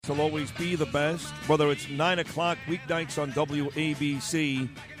Will always be the best, whether it's 9 o'clock weeknights on WABC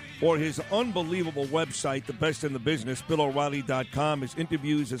or his unbelievable website, The Best in the Business, BillO'Reilly.com. His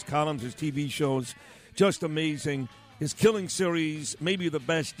interviews, his columns, his TV shows, just amazing. His Killing series, maybe the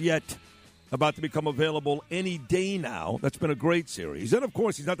best yet, about to become available any day now. That's been a great series. And, of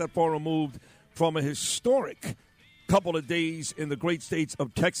course, he's not that far removed from a historic couple of days in the great states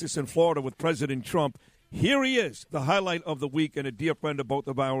of Texas and Florida with President Trump. Here he is, the highlight of the week, and a dear friend of both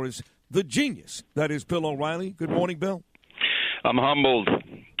of ours, the genius that is Bill O'Reilly. Good morning, Bill. I'm humbled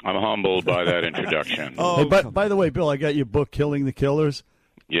by that introduction. Hey, by the way, Bill, I got your book, Killing the Killers.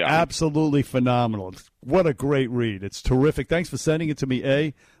 Yeah. Absolutely phenomenal. What a great read. It's terrific. Thanks for sending it to me,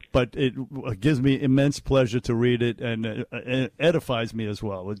 A. But it gives me immense pleasure to read it, and it edifies me as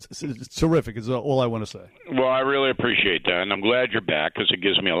well. It's terrific. It's all I want to say. Well, I really appreciate that, and I'm glad you're back because it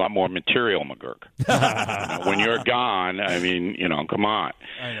gives me a lot more material, McGurk. When you're gone, I mean, come on.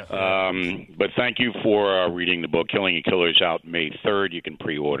 I know. But thank you for reading the book. Killing the Killers out May 3rd. You can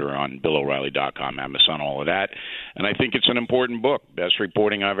pre-order on BillO'Reilly.com, Amazon, all of that. And I think it's an important book. Best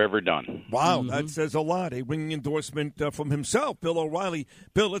reporting I've ever done. Wow, that says a lot. A ringing endorsement from himself, Bill O'Reilly.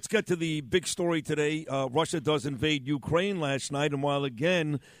 Bill, let's get to the big story today. Russia does invade Ukraine last night, and while,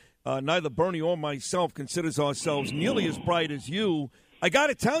 again, neither Bernie or myself considers ourselves nearly as bright as you, I got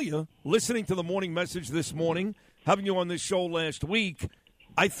to tell you, listening to the morning message this morning, having you on this show last week,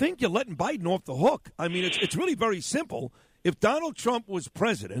 I think you're letting Biden off the hook. I mean, it's really very simple. If Donald Trump was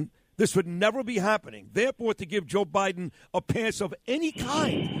president, this would never be happening. Therefore, to give Joe Biden a pass of any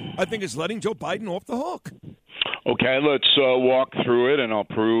kind, I think is letting Joe Biden off the hook. Okay, let's walk through it, and I'll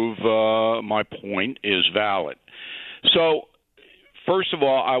prove my point is valid. So, first of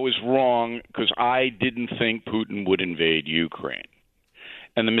all, I was wrong because I didn't think Putin would invade Ukraine.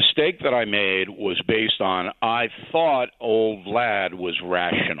 And the mistake that I made was based on I thought old Vlad was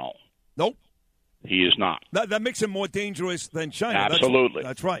rational. Nope. He is not. That makes him more dangerous than China. Absolutely.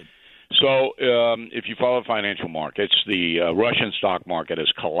 That's right. So if you follow financial markets, the Russian stock market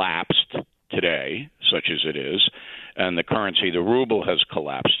has collapsed today, such as it is, and the currency, the ruble, has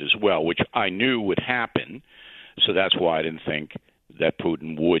collapsed as well, which I knew would happen. So that's why I didn't think that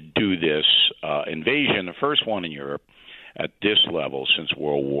Putin would do this invasion, the first one in Europe, at this level since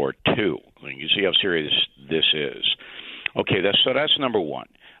World War II. I mean, you see how serious this is. Okay, that's number one.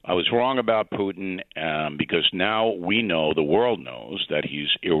 I was wrong about Putin because now we know, the world knows, that he's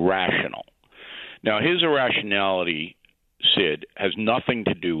irrational. Now, his irrationality, Sid, has nothing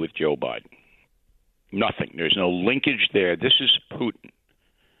to do with Joe Biden. Nothing. There's no linkage there. This is Putin.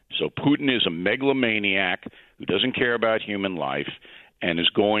 So Putin is a megalomaniac who doesn't care about human life and is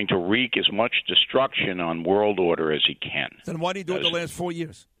going to wreak as much destruction on world order as he can. Then why did he do it the last 4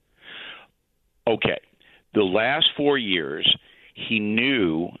 years? Okay. The last 4 years, he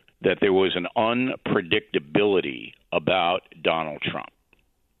knew that there was an unpredictability about Donald Trump.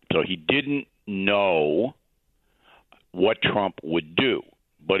 So he didn't know what Trump would do,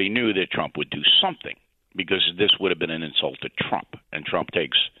 but he knew that Trump would do something because this would have been an insult to Trump, and Trump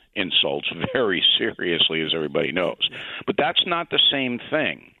takes insults very seriously, as everybody knows. But that's not the same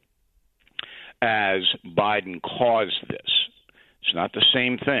thing as Biden caused this. It's not the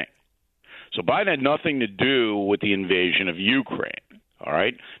same thing. So Biden had nothing to do with the invasion of Ukraine, all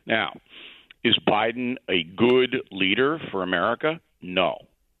right? Now, is Biden a good leader for America? No.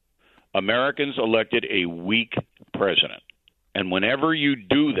 Americans elected a weak president. And whenever you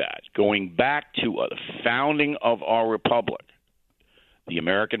do that, going back to the founding of our republic, the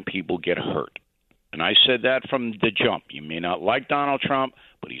American people get hurt. And I said that from the jump. You may not like Donald Trump,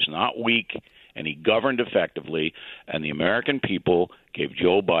 but he's not weak, and he governed effectively, and the American people gave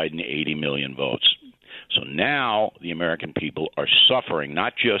Joe Biden 80 million votes. So now the American people are suffering,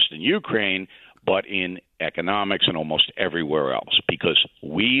 not just in Ukraine, but in economics and almost everywhere else, because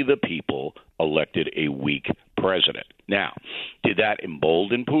we, the people, elected a weak president. Now, did that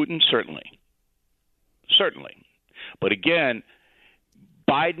embolden Putin? Certainly. Certainly. But again,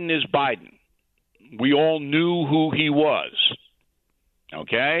 Biden is Biden. We all knew who he was,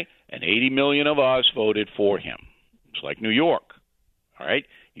 okay? And 80 million of us voted for him. It's like New York, all right?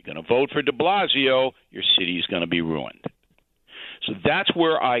 You're going to vote for de Blasio, your city's going to be ruined. So that's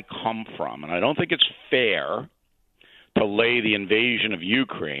where I come from, and I don't think it's fair to lay the invasion of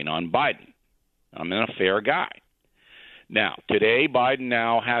Ukraine on Biden. I'm a fair guy. Now, today, Biden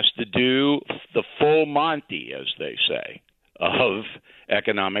now has to do the full Monty, as they say, of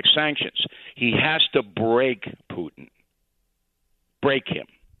economic sanctions. He has to break Putin, break him.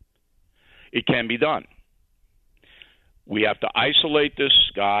 It can be done. We have to isolate this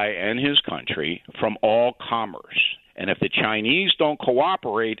guy and his country from all commerce And if the Chinese don't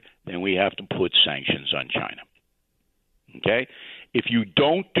cooperate, then we have to put sanctions on China. Okay? If you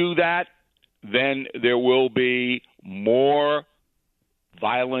don't do that, then there will be more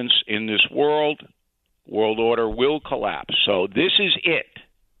violence in this world. World order will collapse. So this is it.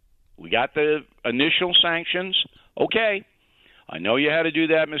 We got the initial sanctions. Okay. I know you had to do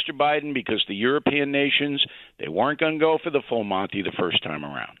that, Mr. Biden, because the European nations, they weren't going to go for the full Monty the first time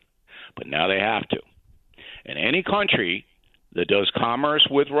around. But now they have to. And any country that does commerce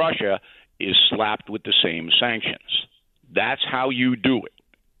with Russia is slapped with the same sanctions. That's how you do it.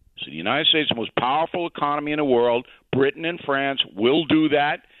 So the United States, the most powerful economy in the world, Britain and France will do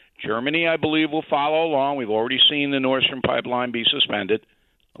that. Germany, I believe, will follow along. We've already seen the Nord Stream pipeline be suspended.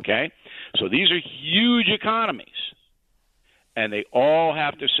 Okay? So these are huge economies. And they all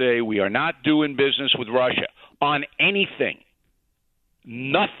have to say, we are not doing business with Russia on anything.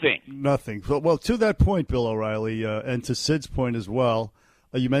 Nothing. Well, to that point, Bill O'Reilly, and to Sid's point as well,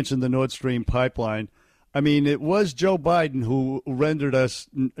 you mentioned the Nord Stream pipeline. I mean, it was Joe Biden who rendered us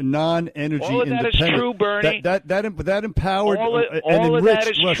non-energy all of independent. That is true, Bernie. That empowered all and of enriched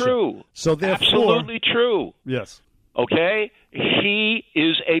that is Russia. True. So therefore, absolutely true. Yes. Okay? He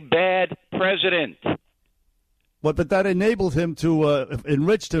is a bad president. But that enabled him to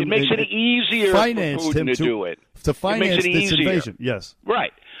enrich him. It makes it easier for Putin to do it. To finance this invasion, yes.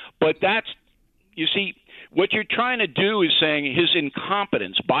 Right. But that's, you see, what you're trying to do is saying his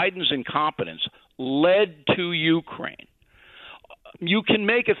incompetence, Biden's incompetence, led to Ukraine. You can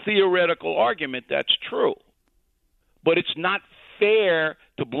make a theoretical argument that's true. But it's not fair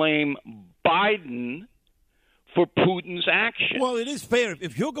to blame Biden for Putin's action. Well, it is fair.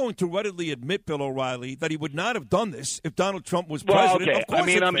 If you're going to readily admit, Bill O'Reilly, that he would not have done this if Donald Trump was president, okay. Of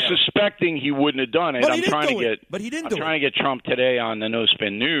course I'm fair. suspecting he wouldn't have done it. But I'm trying to get Trump today on the No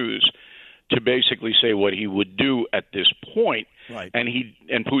Spin News to basically say what he would do at this point. Right. And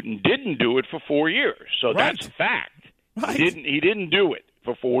Putin didn't do it for 4 years. So right. that's fact. Right. He didn't do it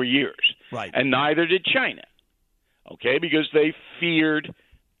for 4 years. Right. And neither did China. Okay? Because they feared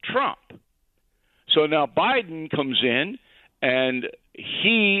Trump. So now Biden comes in, and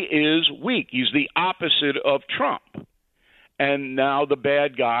he is weak. He's the opposite of Trump. And now the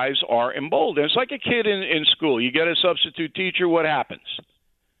bad guys are emboldened. It's like a kid in school. You get a substitute teacher, what happens?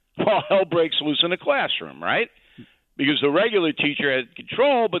 Well, hell breaks loose in the classroom, right? Because the regular teacher has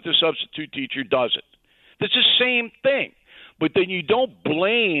control, but the substitute teacher doesn't. It's the same thing. But then you don't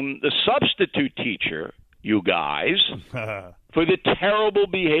blame the substitute teacher, you guys, for the terrible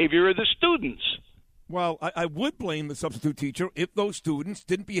behavior of the students. Well, I would blame the substitute teacher if those students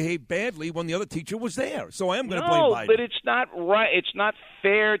didn't behave badly when the other teacher was there. So I am going to blame Biden. No, but it's not right. It's not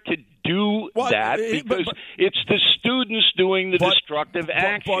fair to do that because it's the students doing the destructive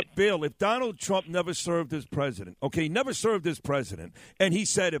action. But, Bill, if Donald Trump never served as president, and he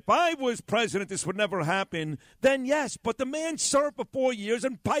said, if I was president, this would never happen, then yes. But the man served for 4 years,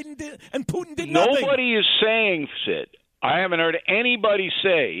 and Putin did nothing. Nobody is saying, Sid, I haven't heard anybody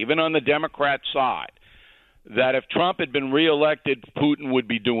say, even on the Democrat side, that if Trump had been reelected, Putin would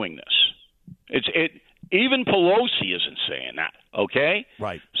be doing this. Even Pelosi isn't saying that, okay?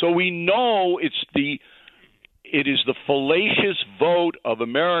 Right. So we know it is the fallacious vote of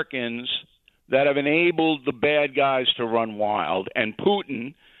Americans that have enabled the bad guys to run wild, and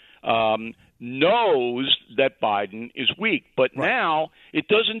Putin knows that Biden is weak. But now it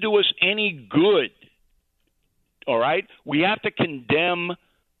doesn't do us any good, all right? We have to condemn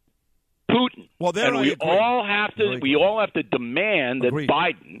Putin. Well, and we all have to demand that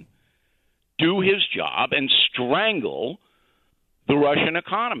Biden do his job and strangle the Russian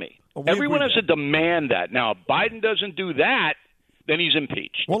economy. Everyone has to demand that. Now, if Biden doesn't do that, then he's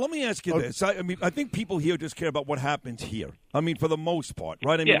impeached. Well, let me ask you this. I mean, I think people here just care about what happens here. I mean, for the most part,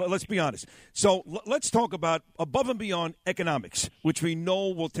 right? I mean, let's be honest. So let's talk about above and beyond economics, which we know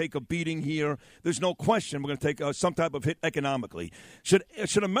will take a beating here. There's no question we're going to take some type of hit economically. Should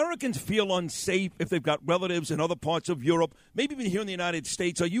Americans feel unsafe if they've got relatives in other parts of Europe, maybe even here in the United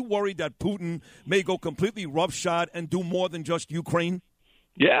States? Are you worried that Putin may go completely roughshod and do more than just Ukraine?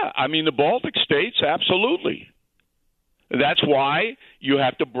 Yeah, I mean, the Baltic states, absolutely. That's why you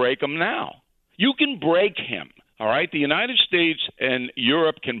have to break him now. You can break him, all right? The United States and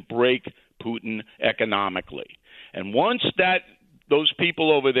Europe can break Putin economically. And once those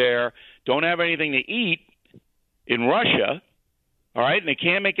people over there don't have anything to eat in Russia, all right, and they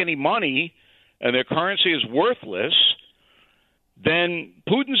can't make any money and their currency is worthless, then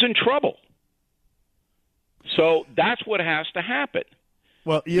Putin's in trouble. So that's what has to happen.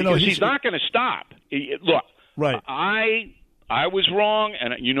 Well, because he's not going to stop. Look. Right. I was wrong,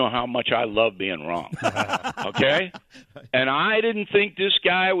 and you know how much I love being wrong. Okay? And I didn't think this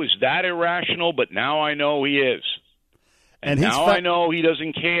guy was that irrational, but now I know he is. And now I know he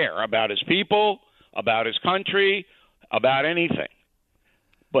doesn't care about his people, about his country, about anything.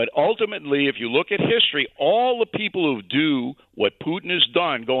 But ultimately, if you look at history, all the people who do what Putin has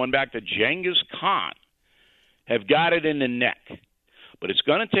done, going back to Genghis Khan, have got it in the neck. But it's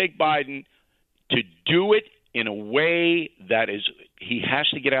going to take Biden to do it in a way that is – he has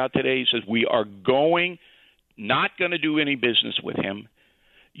to get out today. He says, we are not going to do any business with him.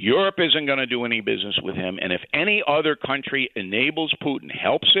 Europe isn't going to do any business with him. And if any other country enables Putin,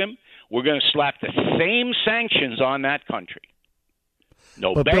 helps him, we're going to slap the same sanctions on that country.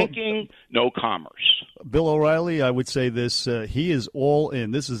 No banking, no commerce. Bill O'Reilly, I would say this. He is all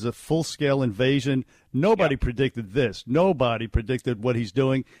in. This is a full-scale invasion. Nobody predicted this. Nobody predicted what he's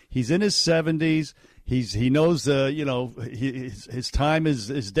doing. He's in his 70s. He knows, his time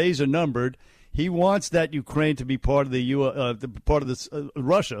his days are numbered. He wants that Ukraine to be part of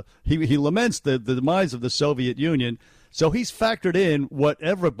Russia. He laments the demise of the Soviet Union. So he's factored in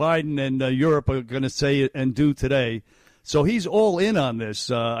whatever Biden and Europe are going to say and do today. So he's all in on this.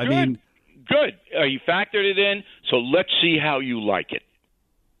 Good. He factored it in. So let's see how you like it.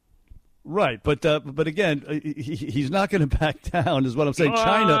 Right, but again, he's not going to back down, is what I'm saying.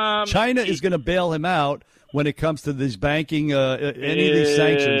 China is going to bail him out when it comes to this banking, any of these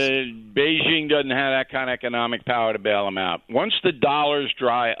sanctions. Beijing doesn't have that kind of economic power to bail him out. Once the dollars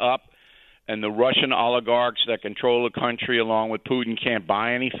dry up and the Russian oligarchs that control the country along with Putin can't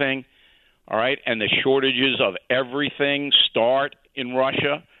buy anything, all right, and the shortages of everything start in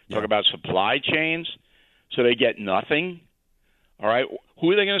Russia, talk about supply chains, so they get nothing, all right,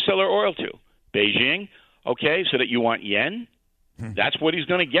 who are they going to sell their oil to? Beijing, okay, so that you want yen? That's what he's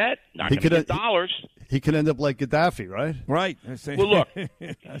going to get, not going to get dollars. He could end up like Gaddafi, right? Right. Well, look,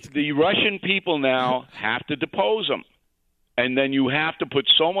 the Russian people now have to depose him. And then you have to put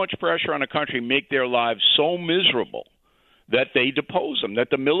so much pressure on a country, make their lives so miserable that they depose him, that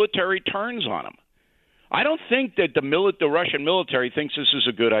the military turns on him. I don't think that the Russian military thinks this is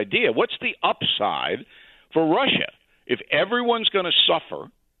a good idea. What's the upside for Russia? If everyone's going to suffer,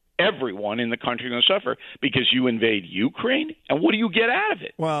 everyone in the country is going to suffer because you invade Ukraine, and what do you get out of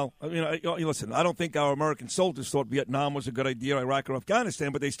it? Well, listen, I don't think our American soldiers thought Vietnam was a good idea, Iraq or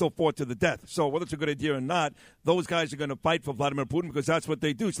Afghanistan, but they still fought to the death. So whether it's a good idea or not, those guys are going to fight for Vladimir Putin because that's what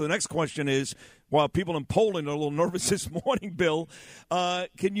they do. So the next question is, while people in Poland are a little nervous this morning, Bill,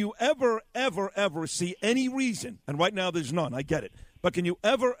 can you ever see any reason, and right now there's none, I get it, but can you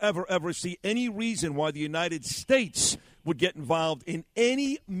ever see any reason why the United States would get involved in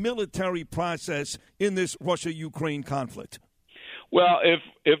any military process in this Russia-Ukraine conflict? Well,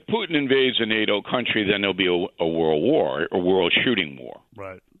 if Putin invades a NATO country, then there'll be a world war, a world shooting war.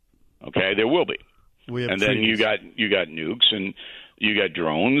 Right. Okay, there will be. And then you got nukes and you got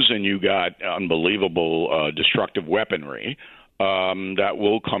drones and you got unbelievable destructive weaponry that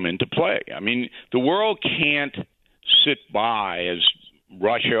will come into play. I mean, the world can't sit by as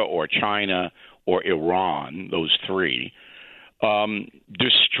Russia or China or Iran, those three,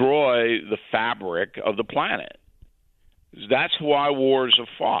 destroy the fabric of the planet. That's why wars are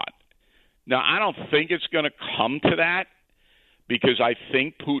fought. Now, I don't think it's going to come to that because I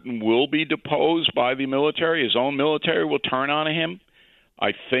think Putin will be deposed by the military. His own military will turn on him.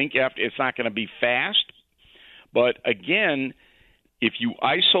 I think it's not going to be fast. But again, if you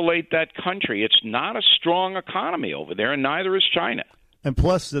isolate that country, it's not a strong economy over there, and neither is China. And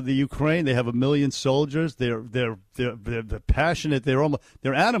plus, the Ukraine, they have 1 million soldiers. They're passionate.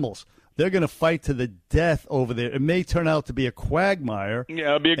 They're animals. They're going to fight to the death over there. It may turn out to be a quagmire. Yeah,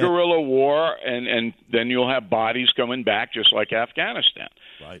 it'll be a guerrilla war, and then you'll have bodies coming back just like Afghanistan.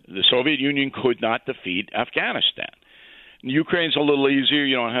 Right. The Soviet Union could not defeat Afghanistan. Ukraine's a little easier.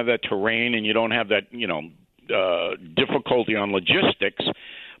 You don't have that terrain, and you don't have that, difficulty on logistics.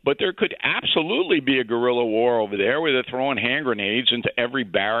 But there could absolutely be a guerrilla war over there where they're throwing hand grenades into every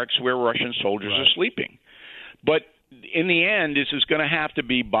barracks where Russian soldiers are sleeping. But in the end, this is going to have to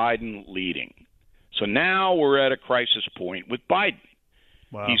be Biden leading. So now we're at a crisis point with Biden.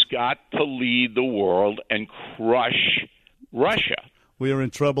 Wow. He's got to lead the world and crush Russia. We are in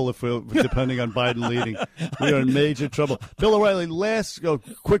trouble if we're depending on Biden leading. We are in major trouble. Bill O'Reilly, last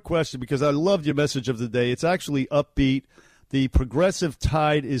quick question, because I loved your message of the day. It's actually upbeat. The progressive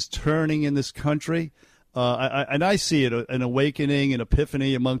tide is turning in this country, and I see it, an awakening, an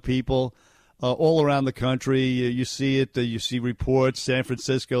epiphany among people all around the country. You see it. You see reports. San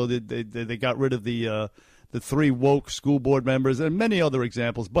Francisco, they got rid of the 3 woke school board members, and many other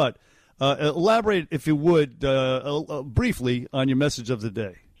examples. But Elaborate, if you would, briefly on your message of the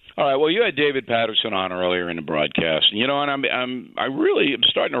day. All right. Well, you had David Patterson on earlier in the broadcast, and and I'm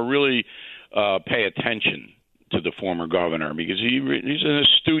starting to really pay attention to the former governor because he's an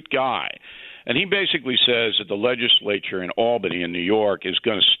astute guy, and he basically says that the legislature in Albany in New York is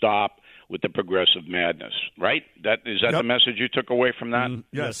going to stop with the progressive madness, right? Is that the message you took away from that?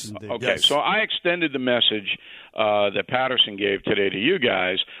 Yes, indeed. Okay, yes. So I extended the message that Patterson gave today to you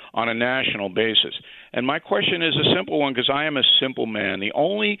guys on a national basis. And my question is a simple one because I am a simple man. The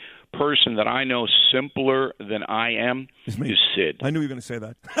only person that I know simpler than I am is Sid. I knew you were going to say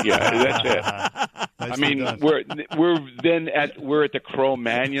that. Yeah, that's it. I mean, we're at the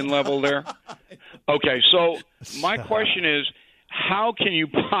Cro-Magnon level there. Okay, so my question is, how can you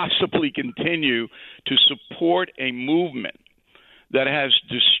possibly continue to support a movement that has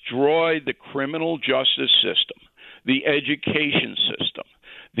destroyed the criminal justice system, the education system,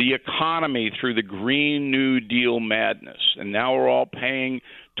 the economy through the Green New Deal madness, and now we're all paying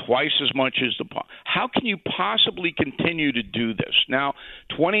twice as much as how can you possibly continue to do this? Now,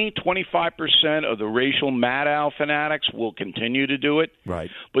 25% of the racial Maddow fanatics will continue to do it, right?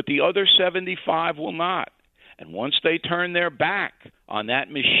 But the other 75 will not. And once they turn their back on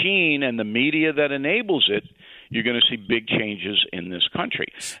that machine and the media that enables it, you're going to see big changes in this country.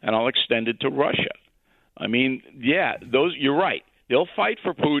 And I'll extend it to Russia. I mean, yeah, you're right. They'll fight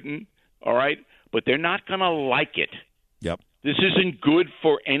for Putin, all right, but they're not going to like it. Yep. This isn't good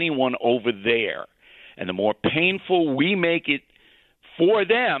for anyone over there. And the more painful we make it for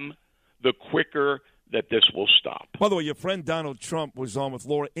them, the quicker that this will stop. By the way, your friend Donald Trump was on with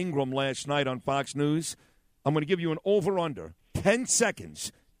Laura Ingraham last night on Fox News. I'm going to give you an over-under, 10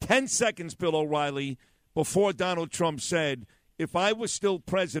 seconds. 10 seconds, Bill O'Reilly, before Donald Trump said, if I was still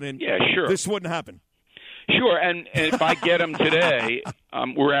president, this wouldn't happen. Sure, and if I get him today,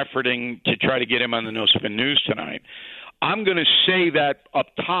 we're efforting to try to get him on the No Spin News tonight. I'm going to say that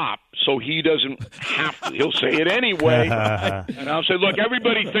up top so he doesn't have to. He'll say it anyway. And I'll say, look,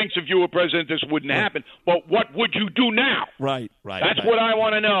 everybody thinks if you were president this wouldn't happen, but what would you do now? Right. That's what I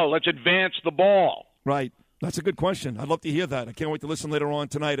want to know. Let's advance the ball. Right. That's a good question. I'd love to hear that. I can't wait to listen later on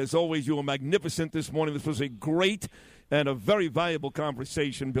tonight. As always, you were magnificent this morning. This was a great and a very valuable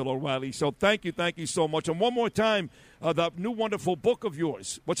conversation, Bill O'Reilly. So thank you so much. And one more time, the new wonderful book of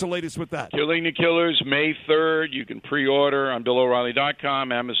yours. What's the latest with that? Killing the Killers, May 3rd. You can pre-order on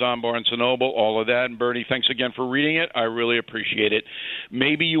BillO'Reilly.com, Amazon, Barnes & Noble, all of that. And Bernie, thanks again for reading it. I really appreciate it.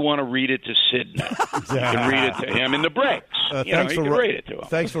 Maybe you want to read it to Sid now. You can read it to him in the breaks. You can read it to him.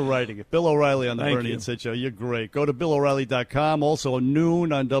 Thanks for writing it. Bill O'Reilly on the Thank Bernie you. and Sid Show. You're great. Go to BillO'Reilly.com. Also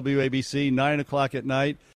noon on WABC, 9 o'clock at night.